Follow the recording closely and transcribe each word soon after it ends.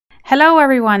Hello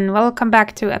everyone, welcome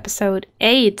back to episode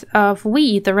 8 of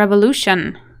We, the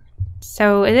Revolution.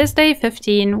 So it is day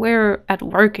 15, we're at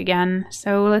work again,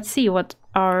 so let's see what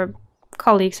our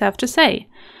colleagues have to say.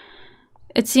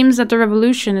 It seems that the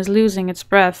revolution is losing its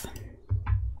breath.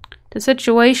 The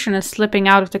situation is slipping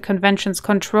out of the convention's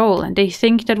control, and they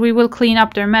think that we will clean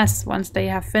up their mess once they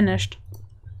have finished.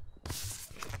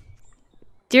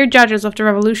 Dear judges of the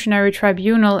Revolutionary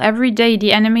Tribunal, every day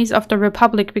the enemies of the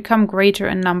Republic become greater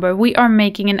in number. We are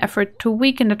making an effort to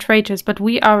weaken the traitors, but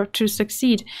we are to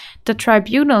succeed. The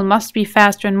tribunal must be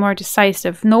faster and more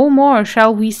decisive. No more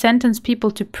shall we sentence people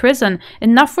to prison.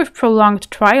 Enough with prolonged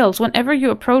trials. Whenever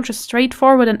you approach a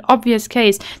straightforward and obvious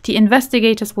case, the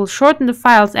investigators will shorten the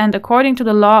files and, according to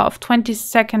the law of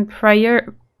 22nd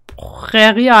prayer,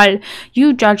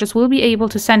 you judges will be able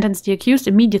to sentence the accused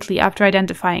immediately after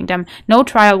identifying them. No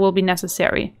trial will be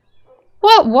necessary.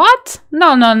 Well, what?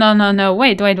 No.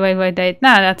 Wait.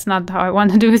 Nah, that's not how I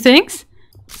want to do things.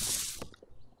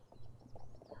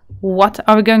 What?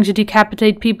 Are we going to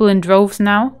decapitate people in droves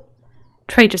now?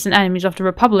 Traitors and enemies of the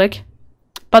Republic.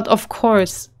 But of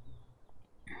course.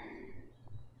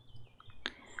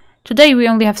 Today we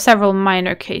only have several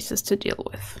minor cases to deal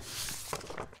with.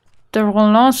 The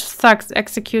Rolange thugs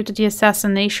executed the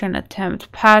assassination attempt.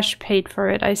 Pash paid for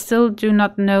it. I still do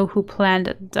not know who planned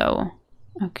it, though.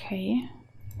 Okay.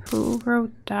 Who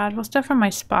wrote that? Was that from my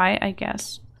spy, I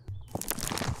guess?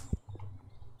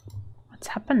 What's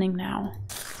happening now?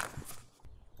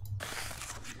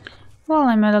 Well,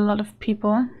 I met a lot of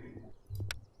people.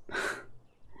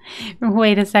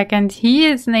 Wait a second. He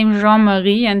is named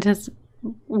Jean-Marie and his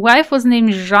wife was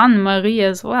named Jeanne-Marie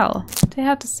as well. They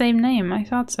had the same name, I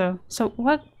thought so. So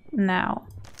what now?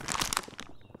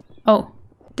 Oh.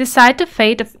 Decide the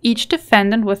fate of each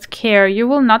defendant with care. You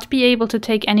will not be able to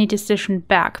take any decision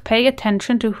back. Pay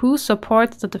attention to who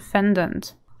supports the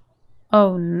defendant.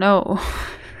 Oh no.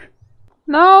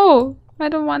 No! I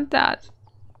don't want that.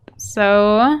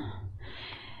 So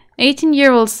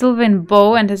 18-year-old Sylvain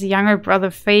Beau and his younger brother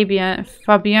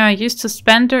Fabien used to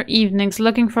spend their evenings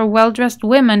looking for well-dressed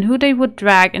women who they would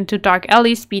drag into dark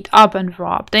alleys, beat up and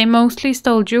rob. They mostly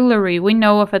stole jewelry. We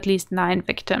know of at least 9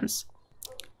 victims.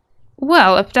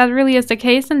 Well, if that really is the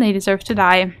case, then they deserve to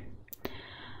die.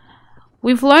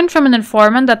 We've learned from an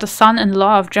informant that the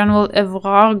son-in-law of General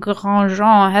Évrard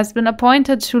Grandjean has been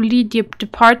appointed to lead the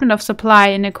Department of Supply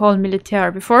in École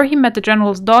Militaire. Before he met the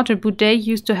general's daughter, Boudet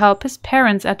used to help his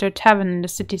parents at their tavern in the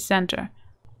city center.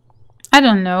 I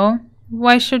don't know.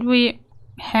 Why should we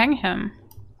hang him?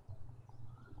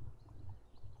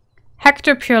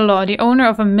 Hector Pierlot, the owner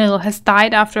of a mill, has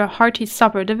died after a hearty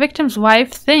supper. The victim's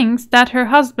wife thinks that her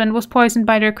husband was poisoned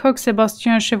by their cook,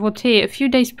 Sébastien Chevauté. A few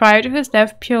days prior to his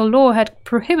death, Pierlot had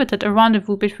prohibited a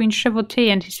rendezvous between Chevauté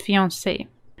and his fiancée.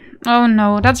 Oh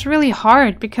no, that's really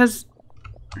hard, because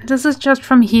this is just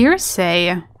from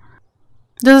hearsay.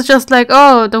 This is just like,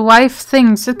 oh, the wife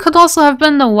thinks. It could also have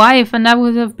been the wife, and that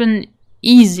would have been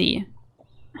easy.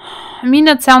 I mean,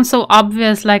 that sounds so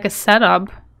obvious, like a setup.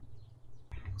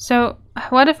 So,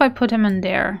 what if I put him in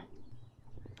there?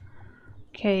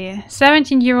 Okay,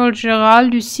 17-year-old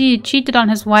Gérald Lucie cheated on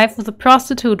his wife with a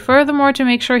prostitute. Furthermore, to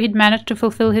make sure he'd managed to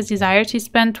fulfill his desires, he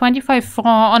spent 25 francs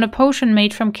on a potion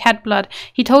made from cat blood.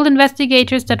 He told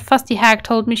investigators that Fusty Hag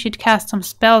told me she'd cast some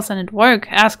spells and it'd work.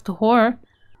 Ask the whore.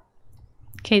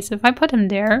 Okay, so if I put him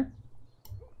there...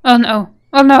 Oh no.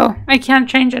 Oh no, I can't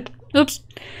change it. Oops.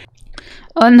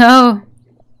 Oh no.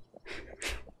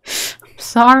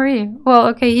 Sorry. Well,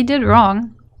 okay, he did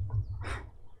wrong.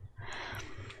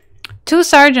 2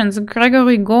 sergeants,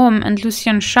 Gregory Gaume and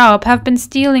Lucien Schaub, have been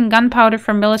stealing gunpowder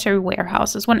from military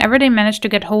warehouses. Whenever they manage to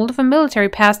get hold of a military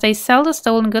pass, they sell the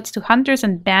stolen goods to hunters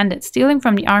and bandits. Stealing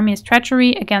from the army is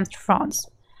treachery against France.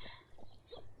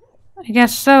 I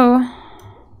guess so.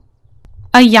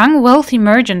 A young, wealthy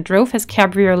merchant drove his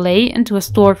cabriolet into a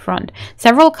storefront.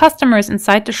 Several customers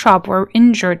inside the shop were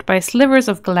injured by slivers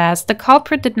of glass. The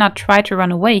culprit did not try to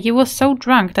run away. He was so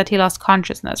drunk that he lost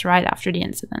consciousness right after the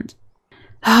incident.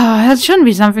 That shouldn't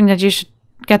be something that you should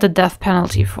get the death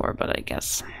penalty for, but I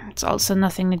guess it's also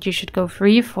nothing that you should go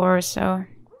free for, so...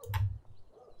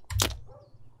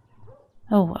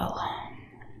 Oh well.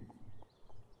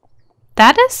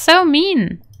 That is so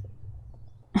mean!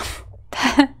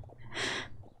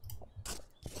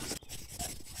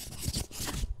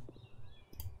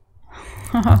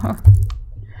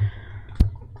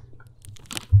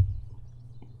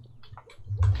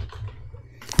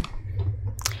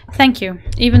 Thank you.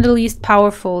 Even the least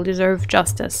powerful deserve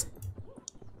justice.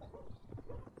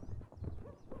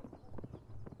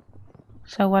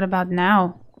 So what about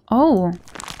now? Oh,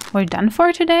 we're done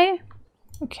for today?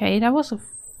 Okay, that was a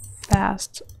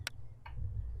fast.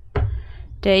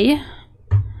 Day.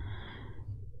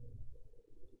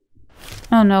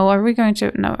 Oh no, are we going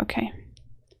to... No, okay.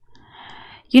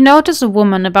 You notice a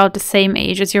woman about the same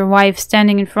age as your wife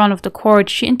standing in front of the court.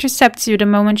 She intercepts you the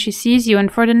moment she sees you, and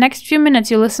for the next few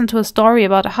minutes you listen to a story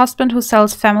about a husband who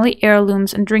sells family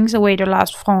heirlooms and drinks away their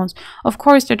last francs. Of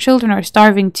course, their children are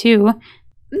starving too.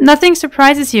 Nothing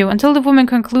surprises you until the woman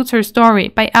concludes her story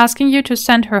by asking you to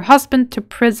send her husband to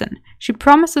prison. She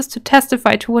promises to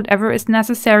testify to whatever is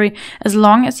necessary as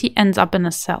long as he ends up in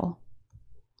a cell.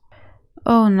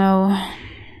 Oh no.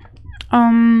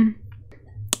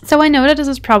 So I know that this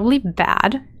is probably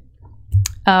bad.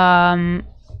 But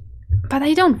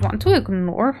I don't want to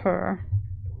ignore her.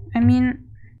 I mean,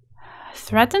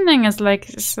 threatening is like,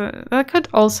 that could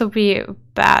also be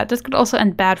bad. This could also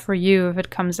end bad for you if it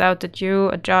comes out that you,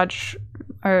 a judge,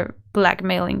 are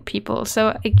blackmailing people.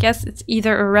 So I guess it's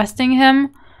either arresting him,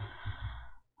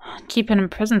 keep him in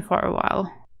prison for a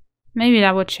while. Maybe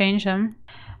that would change him.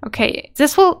 Okay,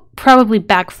 this will probably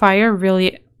backfire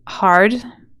really hard,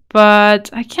 but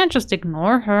I can't just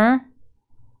ignore her.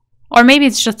 Or maybe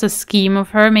it's just a scheme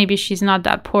of her. Maybe she's not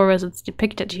that poor as it's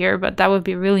depicted here, but that would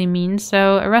be really mean.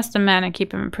 So arrest the man and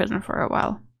keep him in prison for a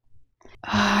while. Do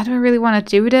I really want to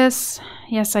do this?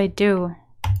 Yes, I do.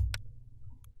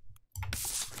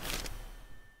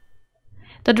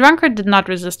 The drunkard did not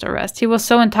resist arrest. He was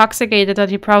so intoxicated that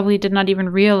he probably did not even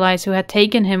realize who had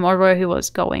taken him or where he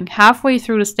was going. Halfway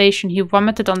through the station, he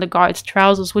vomited on the guard's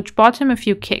trousers, which bought him a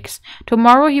few kicks.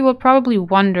 Tomorrow he will probably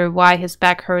wonder why his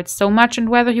back hurts so much and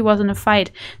whether he was in a fight.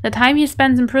 The time he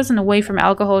spends in prison away from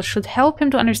alcohol should help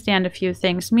him to understand a few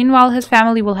things. Meanwhile, his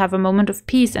family will have a moment of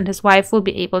peace and his wife will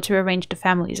be able to arrange the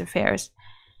family's affairs.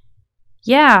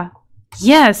 Yeah.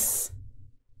 Yes.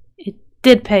 It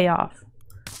did pay off.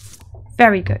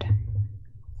 Very good.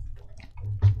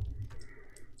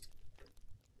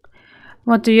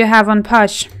 What do you have on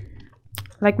Pash?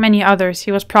 Like many others,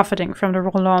 he was profiting from the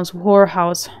Roland's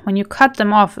whorehouse. When you cut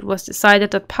them off, it was decided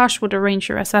that Pash would arrange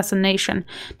your assassination.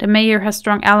 The mayor has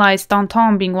strong allies,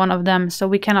 Danton being one of them, so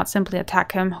we cannot simply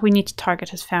attack him. We need to target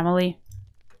his family.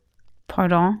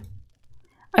 Pardon?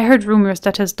 I heard rumors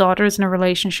that his daughter is in a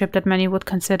relationship that many would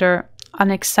consider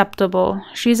unacceptable.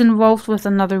 She's involved with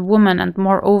another woman, and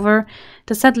moreover,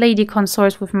 the said lady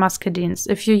consorts with Muscadines.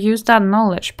 If you use that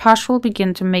knowledge, Pash will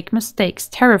begin to make mistakes.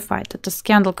 Terrified that the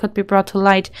scandal could be brought to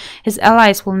light, his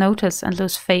allies will notice and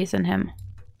lose faith in him.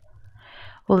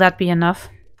 Will that be enough?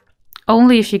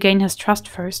 Only if you gain his trust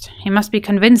first. He must be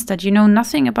convinced that you know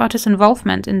nothing about his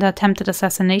involvement in the attempted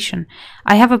assassination.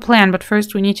 I have a plan, but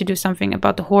first we need to do something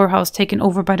about the whorehouse taken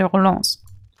over by the Rolands.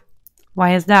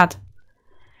 Why is that?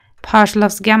 Pash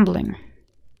loves gambling.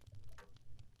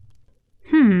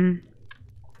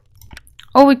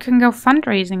 Oh, we can go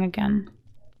fundraising again.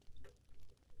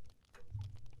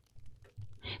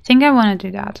 I think I want to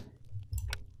do that.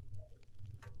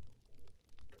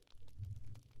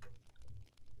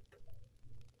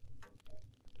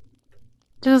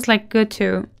 This is like good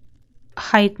to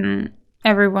heighten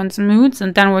everyone's moods,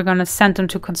 and then we're gonna send them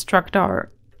to construct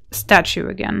our statue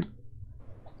again.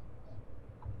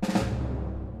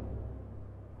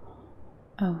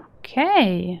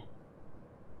 Okay.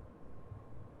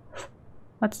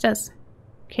 What's this?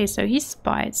 Okay, so he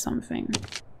spied something.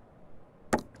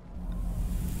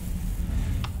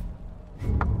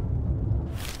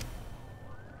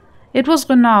 It was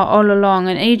Renard all along.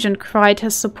 An agent cried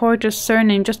his supporter's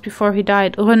surname just before he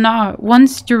died. Renard,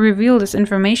 once you reveal this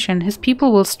information, his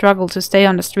people will struggle to stay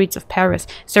on the streets of Paris.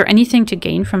 Is there anything to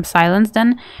gain from silence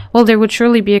then? Well, there would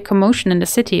surely be a commotion in the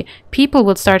city. People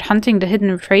would start hunting the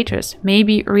hidden traitors.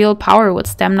 Maybe real power would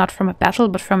stem not from a battle,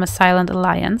 but from a silent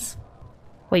alliance.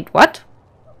 Wait, what?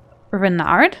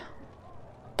 Renard?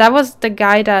 That was the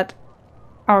guy that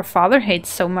our father hates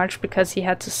so much because he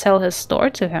had to sell his store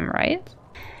to him, right?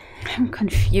 I'm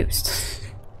confused.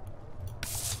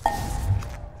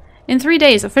 In 3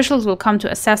 days, officials will come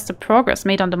to assess the progress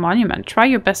made on the monument. Try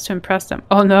your best to impress them.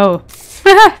 Oh no.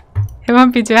 He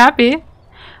won't be too happy.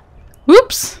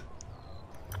 Whoops.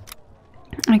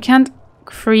 I can't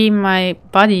free my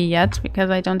body yet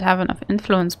because I don't have enough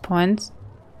influence points.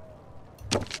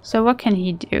 So what can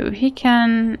he do? He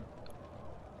can...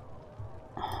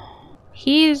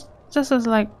 This is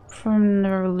like from the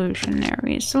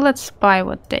revolutionaries. So let's spy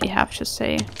what they have to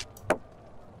say.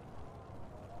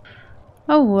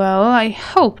 Oh well, I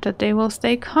hope that they will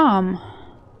stay calm.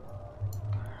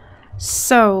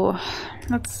 So,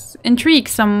 let's intrigue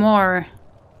some more.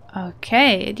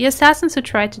 Okay, the assassins who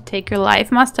tried to take your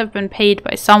life must have been paid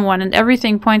by someone, and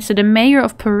everything points to the mayor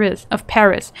of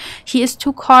Paris. He is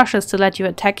too cautious to let you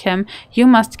attack him. You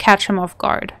must catch him off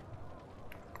guard.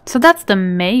 So that's the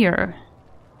mayor.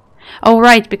 Oh,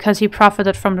 right, because he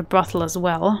profited from the brothel as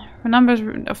well. Numbers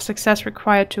of success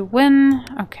required to win.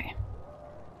 Okay.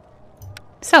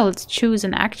 So let's choose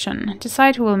an action.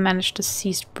 Decide who will manage the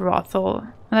seized brothel.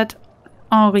 Let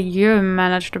Henrieux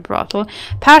manage the brothel.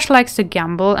 Pash likes to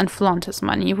gamble and flaunt his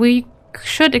money. We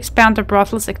should expand the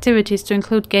brothel's activities to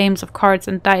include games of cards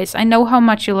and dice. I know how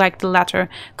much you like the latter.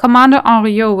 Commander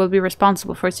Henrieux will be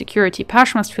responsible for security.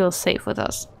 Pash must feel safe with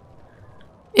us.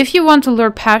 If you want to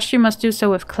lure Pash, you must do so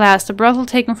with class. The brothel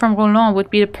taken from Roland would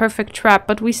be the perfect trap,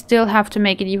 but we still have to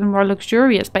make it even more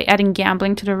luxurious by adding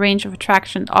gambling to the range of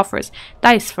attraction it offers.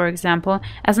 Dice, for example.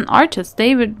 As an artist,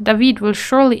 David will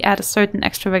surely add a certain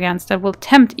extravagance that will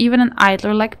tempt even an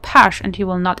idler like Pash, and he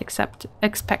will not expect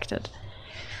it.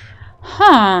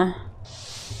 Huh.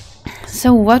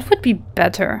 So what would be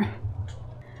better?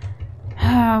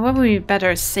 What would be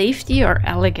better, safety or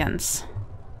elegance?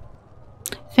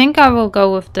 I think I will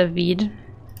go with David.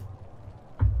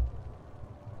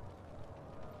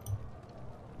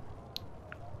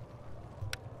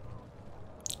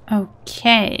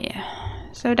 Okay,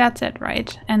 so that's it,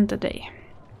 right? End the day.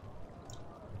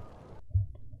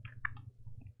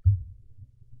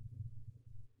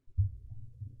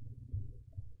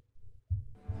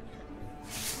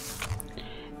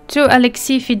 To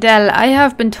Alexis Fidèle, I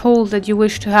have been told that you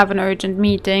wish to have an urgent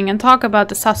meeting and talk about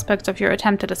the suspects of your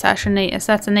attempted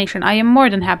assassination. I am more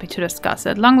than happy to discuss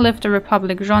it. Long live the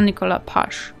Republic, Jean-Nicolas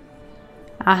Pache.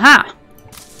 Aha!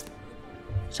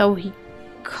 So he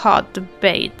caught the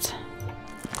bait.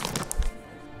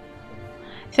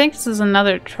 I think this is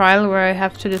another trial where I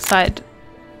have to decide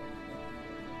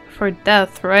for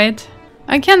death, right?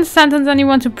 I can't sentence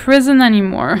anyone to prison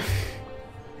anymore.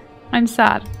 I'm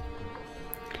sad.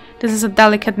 This is a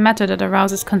delicate matter that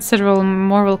arouses considerable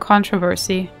moral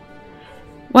controversy.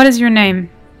 What is your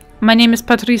name? My name is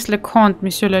Patrice Lecomte,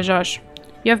 Monsieur le Juge.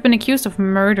 You have been accused of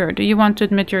murder. Do you want to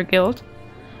admit your guilt?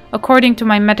 According to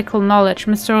my medical knowledge,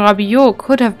 Mr. Rabiot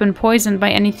could have been poisoned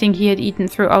by anything he had eaten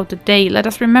throughout the day. Let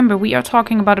us remember, we are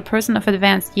talking about a person of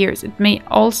advanced years. It may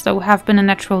also have been a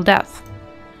natural death.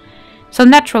 So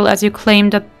natural as you claim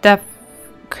that death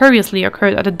curiously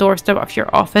occurred at the doorstep of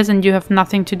your office and you have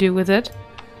nothing to do with it?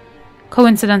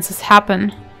 Coincidences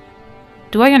happen.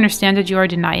 Do I understand that you are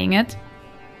denying it?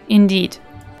 Indeed.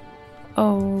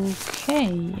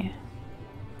 Okay.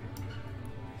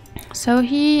 So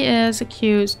he is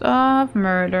accused of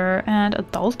murder and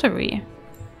adultery.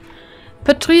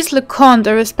 Patrice Lecomte,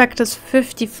 a respected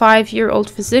 55-year-old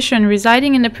physician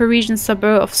residing in the Parisian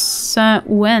suburb of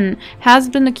Saint-Ouen, has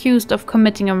been accused of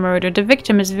committing a murder. The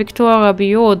victim is Victor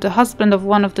Rabiot, the husband of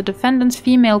one of the defendant's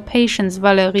female patients,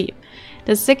 Valérie.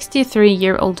 The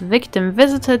 63-year-old victim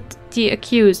visited the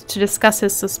accused to discuss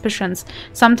his suspicions.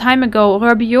 Some time ago,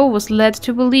 Rabiot was led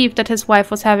to believe that his wife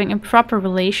was having improper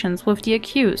relations with the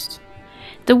accused.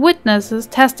 The witnesses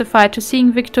testified to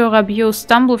seeing Victor Rabiot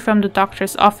stumble from the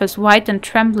doctor's office, white and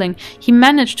trembling. He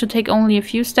managed to take only a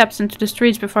few steps into the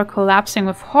streets before collapsing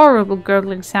with horrible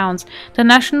gurgling sounds. The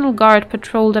National Guard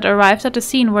patrol that arrived at the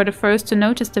scene were the first to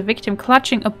notice the victim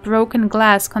clutching a broken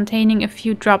glass containing a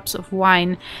few drops of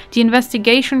wine. The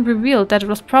investigation revealed that it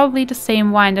was probably the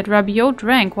same wine that Rabiot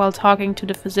drank while talking to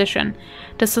the physician.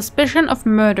 The suspicion of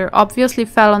murder obviously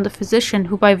fell on the physician,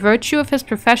 who by virtue of his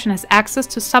profession has access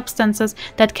to substances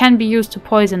that can be used to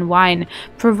poison wine.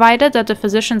 Provided that the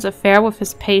physician's affair with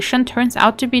his patient turns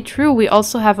out to be true, we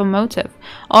also have a motive.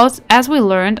 As we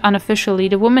learned unofficially,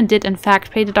 the woman did in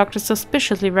fact pay the doctor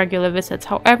suspiciously regular visits.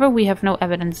 However, we have no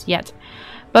evidence yet.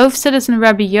 Both Citizen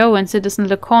Rabiot and Citizen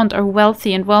Lecomte are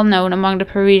wealthy and well known among the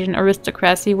Parisian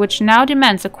aristocracy, which now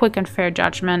demands a quick and fair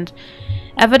judgment.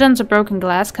 Evidence of broken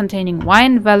glass containing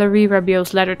wine, Valérie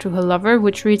Rabiot's letter to her lover,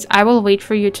 which reads, "I will wait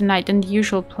for you tonight in the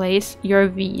usual place, your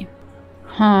V."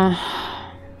 Huh.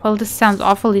 Well, this sounds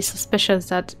awfully suspicious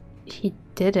that he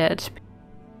did it.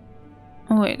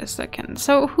 Wait a second.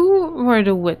 So who were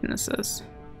the witnesses?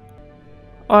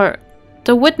 Or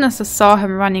the witnesses saw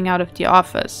him running out of the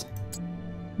office.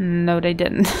 No, they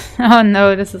didn't. Oh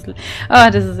no, this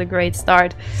is a great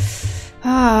start.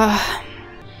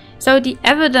 So the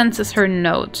evidence is her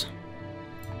note.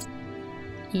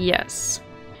 Yes.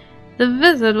 The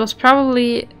visit was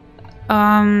probably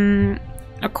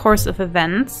a course of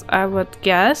events, I would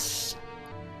guess.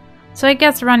 So I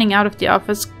guess running out of the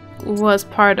office was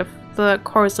part of the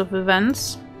course of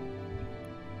events.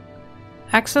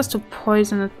 Access to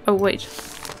poisonous... oh wait.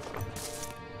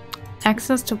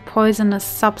 Access to poisonous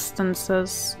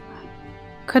substances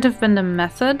could have been the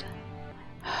method.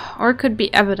 Or could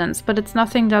be evidence, but it's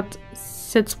nothing that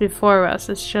sits before us.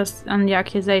 It's just on the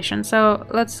accusation. So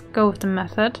let's go with the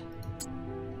method.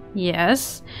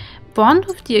 Yes. Bond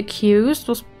with the accused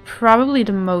was probably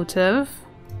the motive.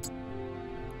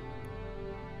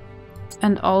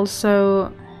 And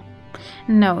also...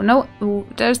 No,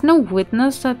 there's no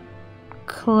witness that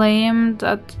claimed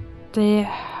that they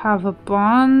have a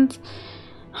bond.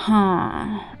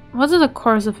 Huh. Was it a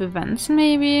course of events,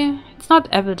 maybe? It's not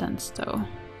evidence, though.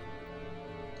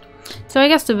 So I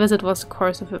guess the visit was a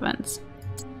course of events.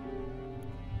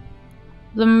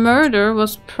 The murder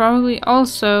was probably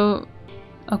also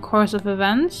a course of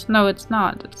events. No, it's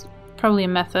not. It's probably a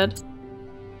method.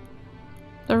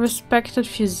 The respected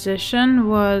physician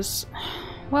was...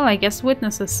 Well, I guess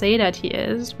witnesses say that he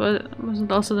is, but was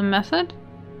it also the method?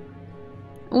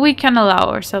 We can allow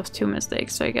ourselves 2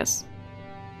 mistakes, so I guess...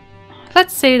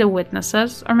 Let's say the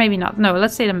witnesses, or maybe not. No,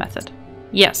 let's say the method.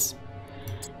 Yes.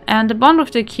 And the bond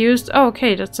with the accused... Oh,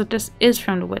 okay, so this is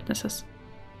from the witnesses.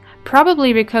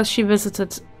 Probably because she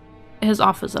visited his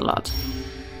office a lot.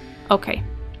 Okay.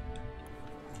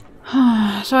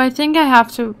 So I think I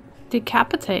have to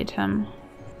decapitate him.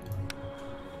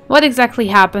 What exactly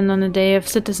happened on the day of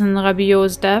Citizen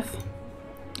Rabiot's death?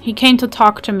 He came to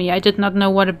talk to me. I did not know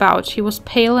what about. He was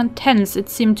pale and tense. It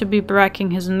seemed to be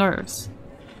breaking his nerves.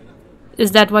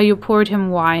 Is that why you poured him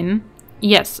wine?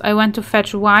 Yes, I went to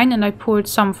fetch wine and I poured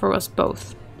some for us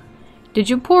both. Did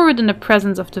you pour it in the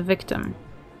presence of the victim?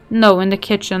 No, in the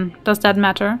kitchen. Does that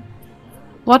matter?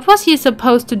 What was he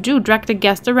supposed to do? Drag the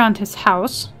guest around his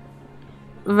house?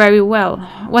 Very well.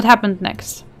 What happened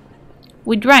next?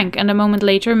 We drank, and a moment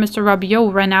later Mr.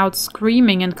 Rabiot ran out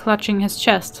screaming and clutching his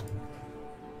chest.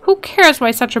 Who cares why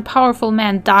such a powerful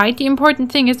man died? The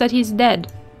important thing is that he's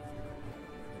dead.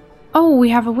 Oh, we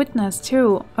have a witness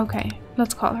too. Okay,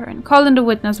 let's call her in. Call in the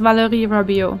witness, Valérie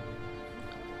Rabiot.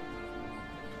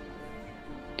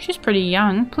 She's pretty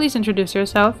young. Please introduce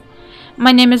yourself.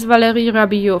 My name is Valérie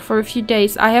Rabiot. For a few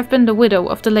days I have been the widow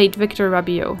of the late Victor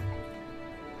Rabiot.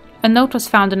 A note was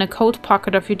found in a coat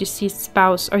pocket of your deceased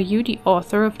spouse. Are you the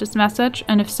author of this message?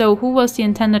 And if so, who was the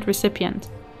intended recipient?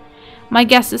 My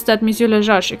guess is that Monsieur le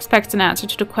Juge expects an answer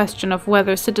to the question of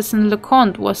whether Citizen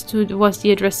Lecomte was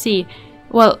the addressee.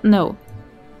 Well, no.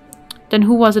 Then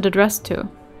who was it addressed to?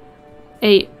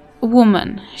 A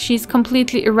woman. She's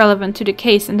completely irrelevant to the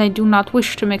case and I do not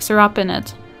wish to mix her up in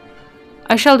it.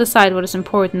 I shall decide what is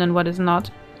important and what is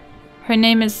not. Her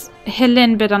name is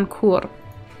Hélène Bedancourt.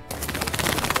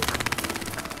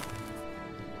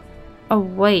 Oh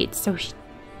wait, so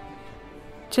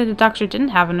the doctor didn't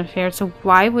have an affair, so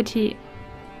why would he...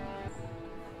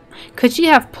 Could she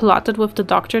have plotted with the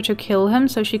doctor to kill him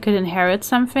so she could inherit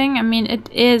something? I mean, it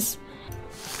is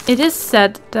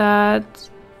said that...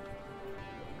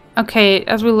 Okay,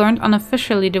 as we learned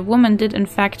unofficially, the woman did in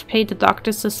fact pay the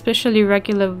doctor suspiciously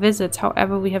regular visits,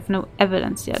 however we have no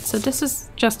evidence yet. So this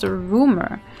is just a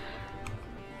rumor.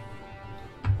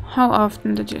 How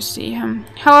often did you see him?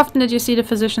 How often did you see the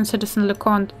physician, Citizen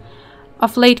Lecomte?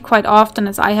 Of late, quite often,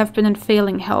 as I have been in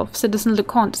failing health. Citizen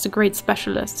Lecomte is a great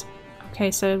specialist.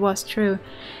 Okay, so it was true.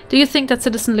 Do you think that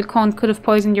Citizen Lecomte could have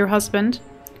poisoned your husband?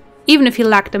 Even if he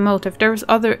lacked a motive, there is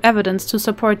other evidence to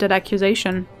support that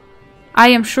accusation. I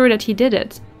am sure that he did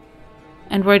it.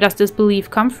 And where does this belief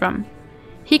come from?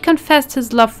 He confessed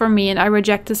his love for me and I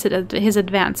rejected his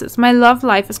advances. My love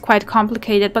life is quite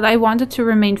complicated, but I wanted to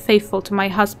remain faithful to my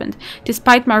husband.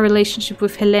 Despite my relationship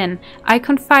with Hélène, I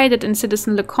confided in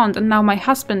Citizen Lecomte and now my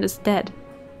husband is dead.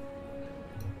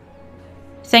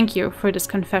 Thank you for this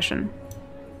confession.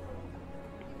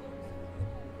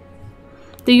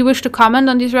 Do you wish to comment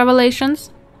on these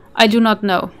revelations? I do not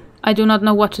know. I do not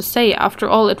know what to say. After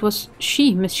all, it was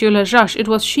she, Monsieur le Juge. It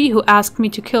was she who asked me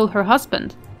to kill her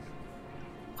husband.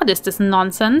 What is this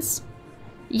nonsense?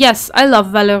 Yes, I love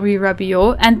Valérie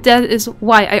Rabiot, and that is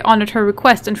why I honored her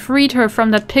request and freed her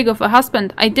from that pig of a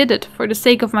husband. I did it for the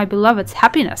sake of my beloved's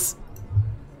happiness.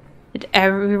 Did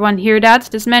everyone hear that?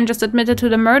 This man just admitted to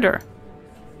the murder.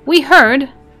 We heard.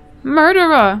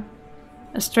 Murderer!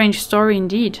 A strange story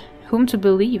indeed. Whom to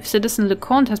believe? Citizen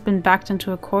Lecomte has been backed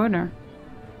into a corner.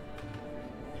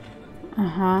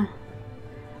 Uh-huh.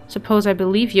 Suppose I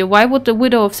believe you. Why would the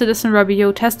widow of Citizen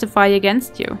Rabiot testify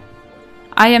against you?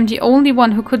 I am the only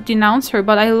one who could denounce her,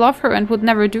 but I love her and would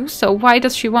never do so. Why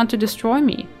does she want to destroy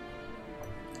me?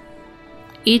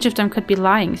 Each of them could be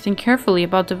lying. Think carefully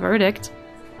about the verdict.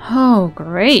 Oh,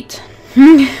 great.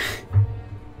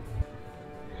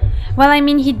 Well, I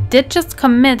mean, he did just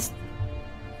commit...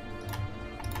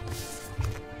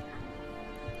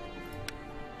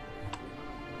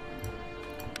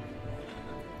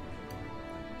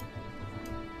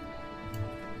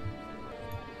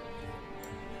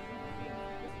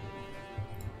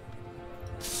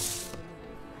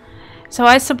 So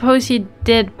I suppose he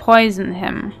did poison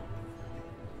him.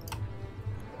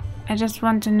 I just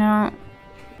want to know.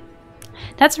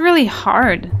 That's really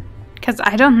hard, because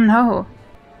I don't know.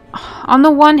 On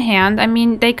the one hand, I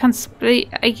mean,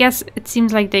 I guess it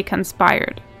seems like they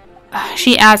conspired.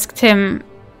 She asked him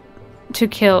to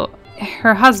kill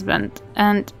her husband,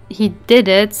 and he did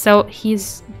it, so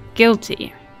he's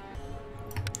guilty.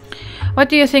 What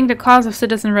do you think the cause of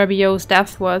Citizen Rabiot's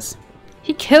death was?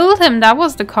 He killed him, that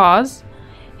was the cause.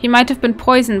 He might have been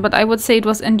poisoned, but I would say it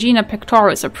was angina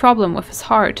pectoris, a problem with his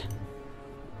heart.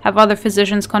 Have other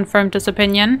physicians confirmed this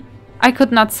opinion? I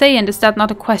could not say, and is that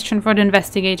not a question for the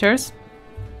investigators?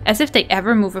 As if they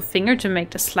ever move a finger to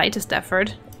make the slightest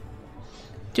effort.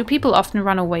 Do people often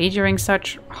run away during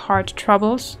such heart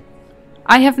troubles?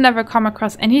 I have never come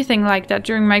across anything like that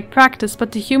during my practice,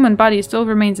 but the human body still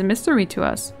remains a mystery to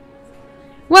us.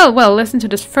 Well, well, listen to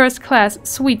this first-class,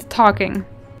 sweet talking.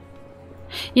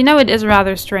 You know, it is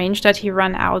rather strange that he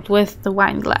ran out with the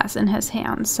wine glass in his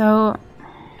hand, so...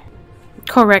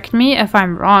 Correct me if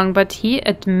I'm wrong, but he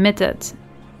admitted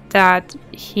that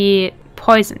he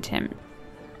poisoned him.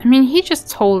 I mean, he just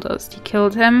told us he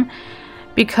killed him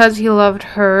because he loved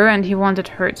her and he wanted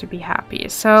her to be happy,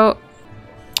 so...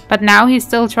 But now he's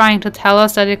still trying to tell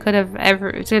us that it could have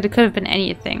been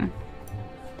anything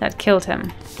that killed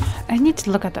him. I need to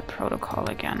look at the protocol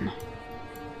again.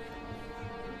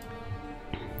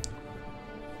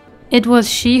 It was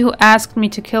she who asked me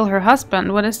to kill her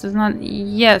husband. What is this not?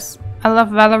 Yes, I love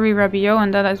Valerie Rabiot,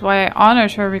 and that is why I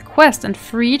honored her request and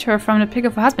freed her from the pick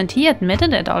of a husband. He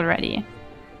admitted it already.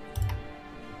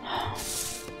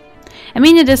 I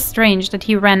mean, it is strange that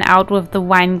he ran out with the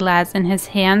wine glass in his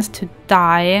hands to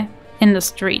die in the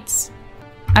streets.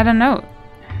 I don't know.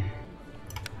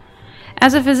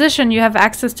 As a physician, you have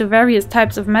access to various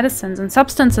types of medicines and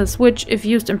substances which, if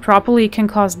used improperly, can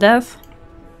cause death.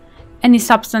 Any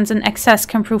substance in excess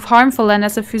can prove harmful, and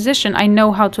as a physician, I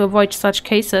know how to avoid such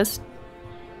cases.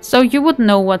 So you would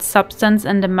know what substance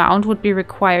and amount would be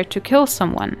required to kill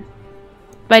someone.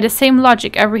 By the same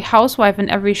logic, every housewife and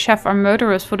every chef are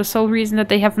murderers for the sole reason that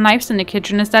they have knives in the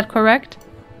kitchen, is that correct?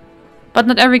 But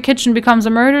not every kitchen becomes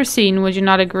a murder scene, would you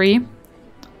not agree?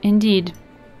 Indeed.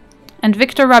 And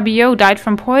Victor Rabiot died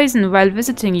from poison while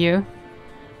visiting you.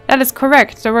 That is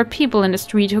correct, there were people in the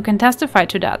street who can testify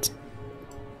to that.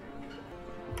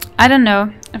 I don't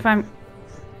know if I'm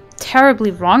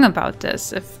terribly wrong about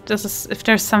this, if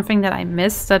there's something that I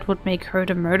missed that would make her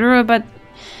the murderer, but...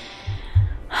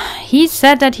 He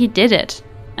said that he did it,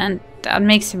 and that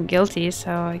makes him guilty,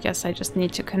 so I guess I just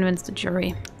need to convince the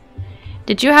jury.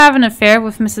 Did you have an affair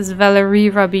with Mrs.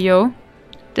 Valerie Rabiot?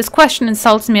 This question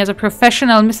insults me as a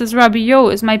professional. Mrs.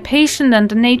 Rabiot is my patient, and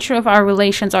the nature of our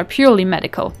relations are purely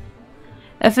medical.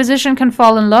 A physician can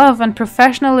fall in love, and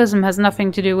professionalism has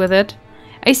nothing to do with it.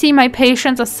 I see my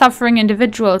patients as suffering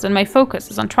individuals, and my focus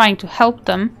is on trying to help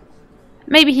them.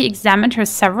 Maybe he examined her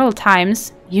several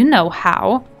times. You know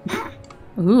how.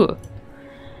 Ooh.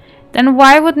 Then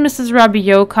why would Mrs.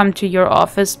 Rabiot come to your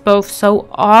office both so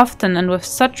often and with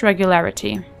such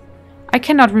regularity? I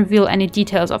cannot reveal any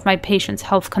details of my patient's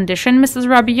health condition. Mrs.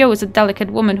 Rabiot is a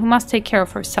delicate woman who must take care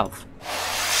of herself.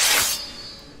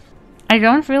 I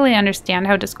don't really understand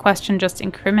how this question just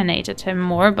incriminated him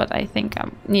more, but I think I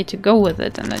need to go with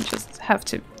it and I just have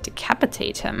to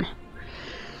decapitate him.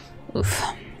 Oof.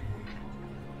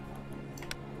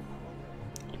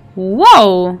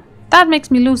 Whoa! That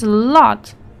makes me lose a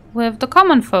lot with the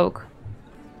common folk.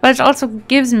 But it also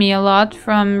gives me a lot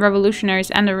from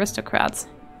revolutionaries and aristocrats.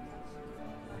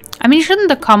 I mean, shouldn't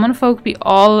the common folk be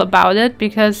all about it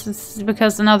because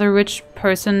another rich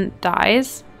person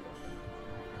dies?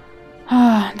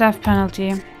 Death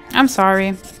penalty. I'm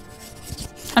sorry.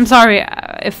 I'm sorry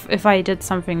if I did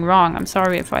something wrong. I'm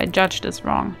sorry if I judged this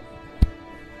wrong.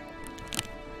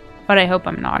 But I hope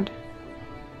I'm not.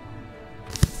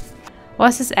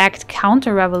 Was this act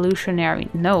counter-revolutionary?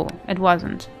 No, it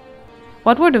wasn't.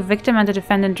 What were the victim and the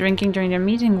defendant drinking during their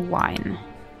meeting? Wine.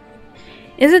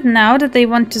 Is it now that they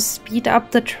want to speed up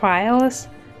the trials?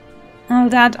 Oh,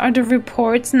 that are the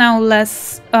reports now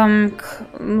less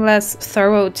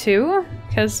thorough too?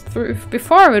 Because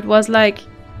before it was like,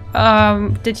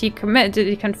 did he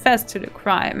confess to the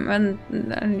crime?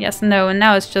 And yes, no, and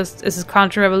now it's just, is it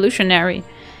counter-revolutionary?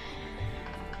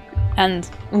 And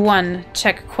one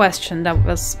check question that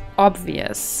was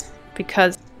obvious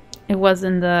because it was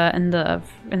in the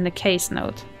case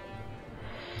note.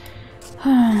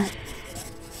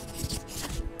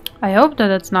 I hope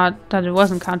that it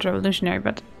wasn't counter-revolutionary,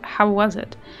 but how was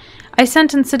it? I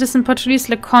sentence Citizen Patrice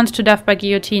Lecomte to death by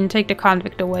guillotine. Take the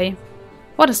convict away.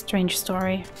 What a strange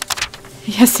story.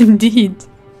 Yes, indeed.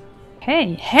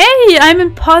 Hey, hey! I'm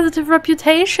in positive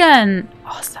reputation!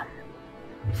 Awesome.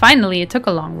 Finally, it took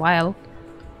a long while.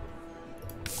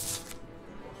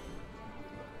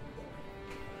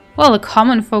 Well, the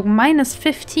common folk minus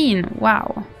 15.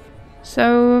 Wow.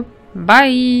 So,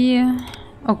 bye.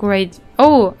 Oh, great.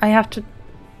 Oh, I have to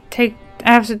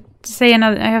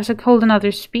hold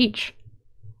another speech.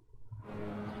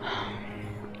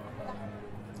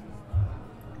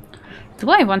 Do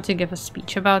I want to give a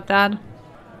speech about that?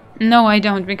 No, I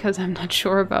don't, because I'm not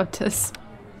sure about this.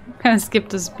 I'm gonna skip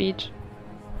the speech.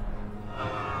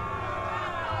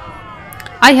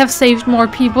 I have saved more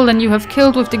people than you have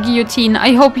killed with the guillotine.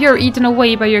 I hope you're eaten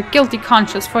away by your guilty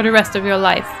conscience for the rest of your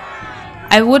life.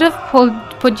 I would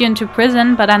have put you into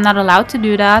prison, but I'm not allowed to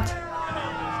do that.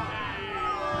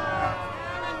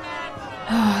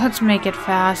 Let's make it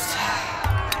fast.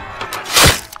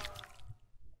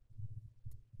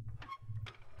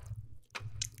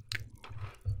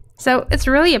 So it's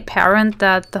really apparent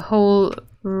that the whole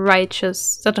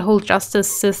justice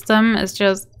system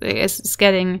is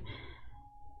getting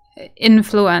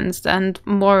influenced and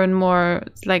more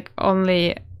like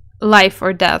only life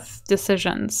or death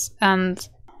decisions, and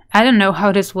I don't know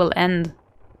how this will end.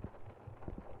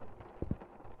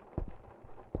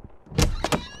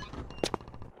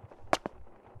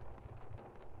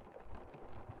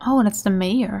 Oh, that's the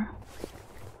mayor.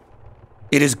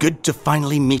 It is good to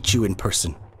finally meet you in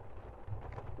person.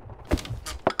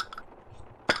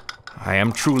 I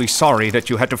am truly sorry that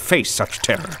you had to face such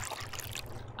terror.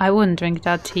 I wouldn't drink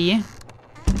that tea.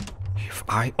 If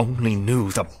I only knew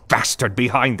the bastard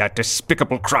behind that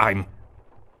despicable crime.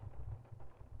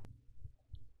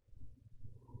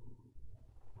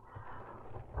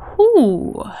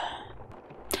 Ooh.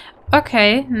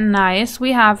 Okay, nice.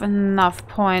 We have enough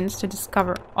points to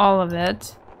discover all of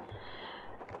it.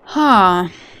 Huh.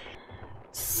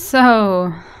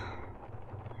 So...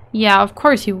 yeah, of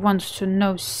course he wants to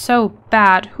know so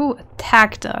bad who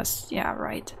attacked us. Yeah,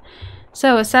 right.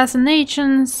 So,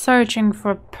 assassination, searching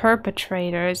for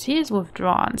perpetrators. He is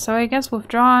withdrawn. So I guess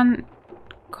withdrawn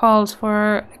calls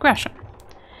for aggression.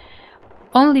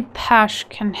 Only Pash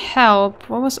can help.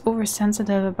 What was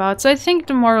oversensitive about? So I think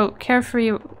the moral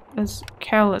carefree is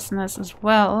carelessness as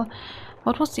well.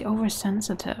 What was the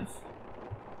oversensitive?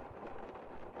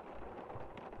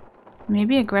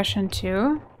 Maybe aggression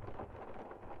too?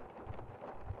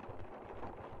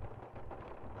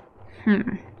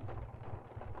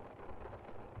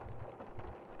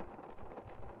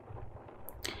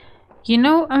 You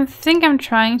know, I think I'm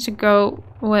trying to go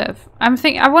with...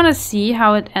 I want to see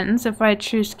how it ends if I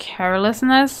choose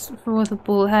carelessness with a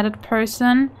bullheaded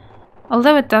person.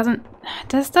 Although it doesn't...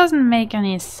 this doesn't make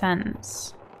any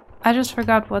sense. I just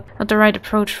forgot what the right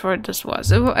approach for this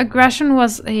was. Aggression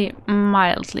was a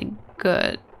mildly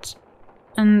good.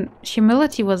 And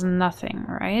humility was nothing,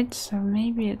 right? So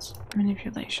maybe it's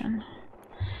manipulation.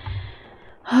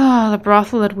 The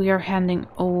brothel that we are handing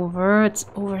over, it's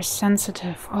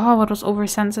oversensitive. Oh, what was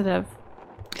oversensitive?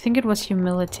 I think it was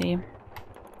humility.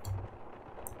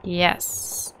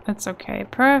 Yes, that's okay.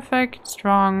 Perfect,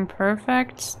 strong,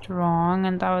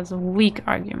 and that was a weak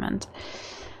argument.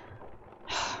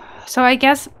 So I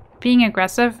guess being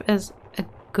aggressive is a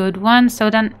good one, so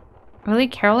then really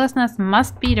carelessness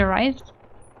must be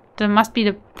must be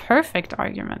the perfect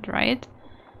argument, right?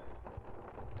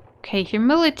 Okay,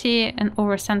 humility and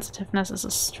oversensitiveness is a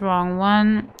strong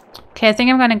one. Okay, I think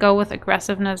I'm gonna go with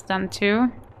aggressiveness then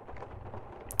too.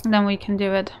 Then we can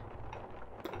do it.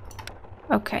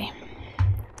 Okay.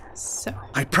 So.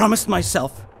 I promised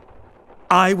myself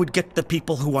I would get the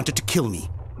people who wanted to kill me.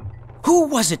 Who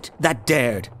was it that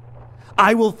dared?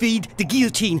 I will feed the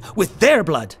guillotine with their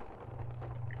blood.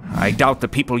 I doubt the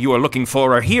people you are looking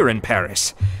for are here in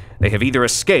Paris. They have either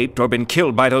escaped or been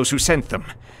killed by those who sent them.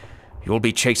 You'll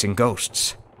be chasing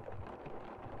ghosts.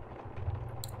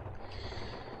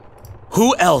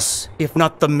 Who else, if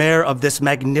not the mayor of this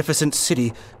magnificent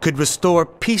city, could restore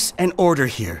peace and order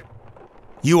here?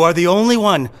 You are the only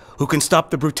one who can stop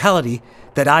the brutality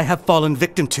that I have fallen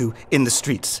victim to in the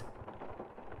streets.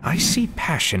 I see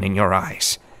passion in your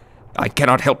eyes. I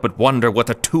cannot help but wonder what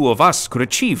the two of us could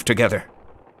achieve together.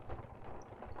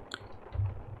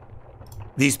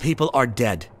 These people are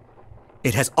dead.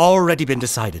 It has already been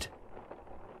decided.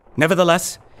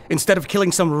 Nevertheless, instead of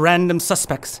killing some random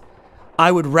suspects,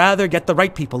 I would rather get the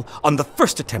right people on the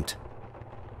first attempt.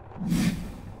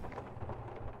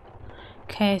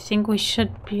 Okay, I think we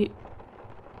should be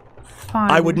fine.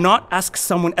 I would not ask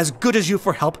someone as good as you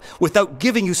for help without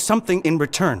giving you something in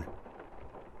return.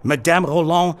 Madame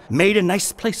Roland made a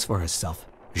nice place for herself,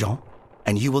 Jean,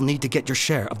 and you will need to get your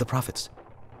share of the profits.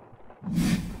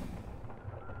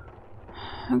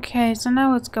 Okay, so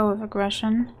now let's go with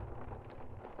aggression.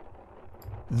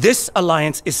 This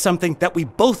alliance is something that we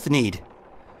both need.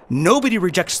 Nobody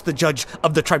rejects the judge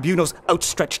of the tribunal's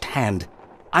outstretched hand.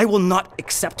 I will not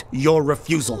accept your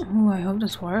refusal. Ooh, I hope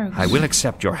this works. I will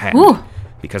accept your hand. Ooh.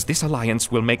 Because this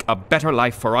alliance will make a better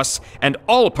life for us and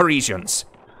all Parisians.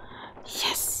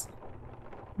 Yes.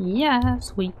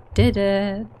 Yes, we did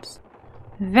it.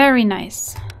 Very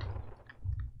nice.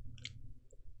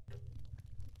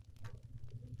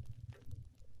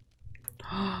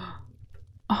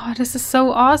 Oh, this is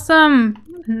so awesome.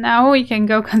 Now we can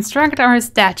go construct our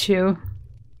statue.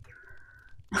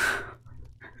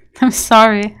 I'm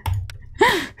sorry.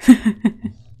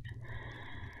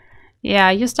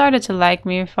 Yeah, you started to like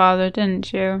me, Father,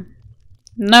 didn't you?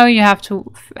 Now you have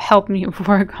to help me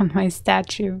work on my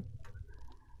statue.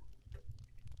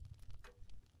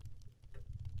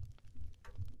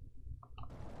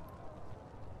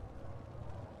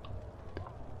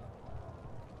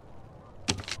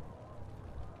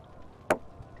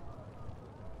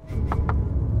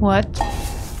 What?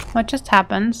 What just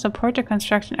happened? Support the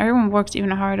construction. Everyone works even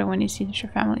harder when you see that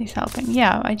your family is helping.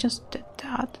 Yeah, I just did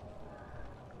that.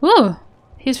 Ooh!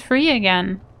 He's free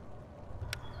again.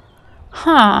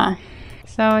 Huh.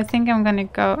 So I think I'm gonna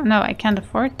go... No, I can't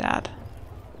afford that.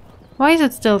 Why is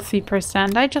it still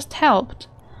 3%? I just helped.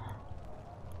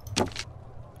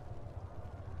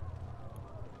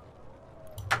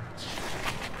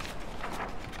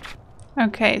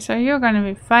 Okay, so you're gonna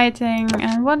be fighting,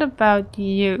 and what about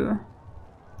you?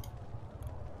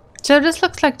 So this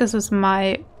looks like this is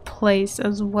my place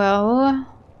as well.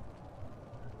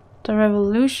 The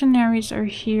revolutionaries are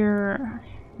here.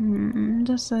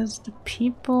 This is the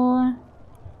people.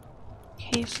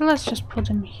 Okay, so let's just put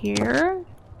them here.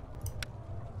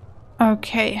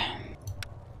 Okay.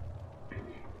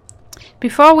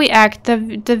 Before we act,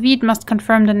 David must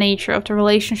confirm the nature of the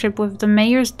relationship with the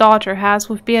mayor's daughter has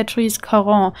with Beatrice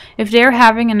Caron. If they're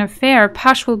having an affair,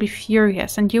 Pache will be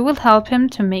furious, and you will help him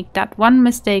to make that one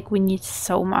mistake we need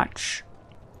so much.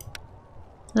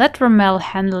 Let Rommel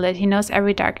handle it. He knows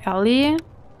every dark alley.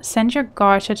 Send your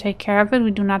guard to take care of it.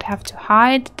 We do not have to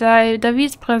hide.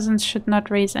 David's presence should not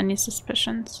raise any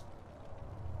suspicions.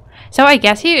 So I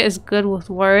guess he is good with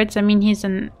words. I mean, he's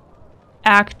an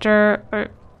actor, or...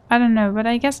 I don't know, but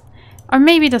I guess... Or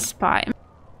maybe the spy.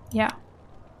 Yeah.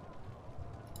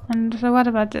 And so what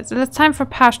about this? It's time for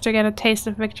Pache to get a taste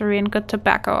of victory and good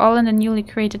tobacco, all in the newly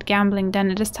created gambling den.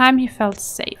 It is time he felt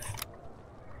safe.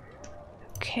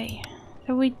 Okay.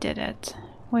 So we did it.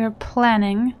 We're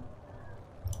planning.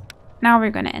 Now we're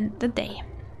gonna end the day.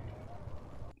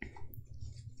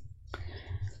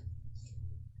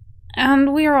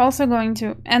 And we are also going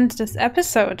to end this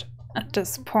episode at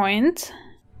this point.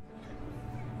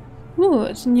 Ooh,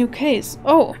 it's a new case.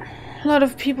 Oh, a lot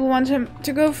of people want him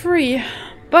to go free.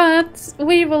 But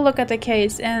we will look at the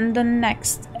case in the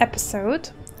next episode.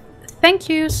 Thank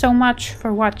you so much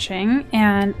for watching,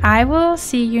 and I will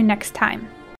see you next time.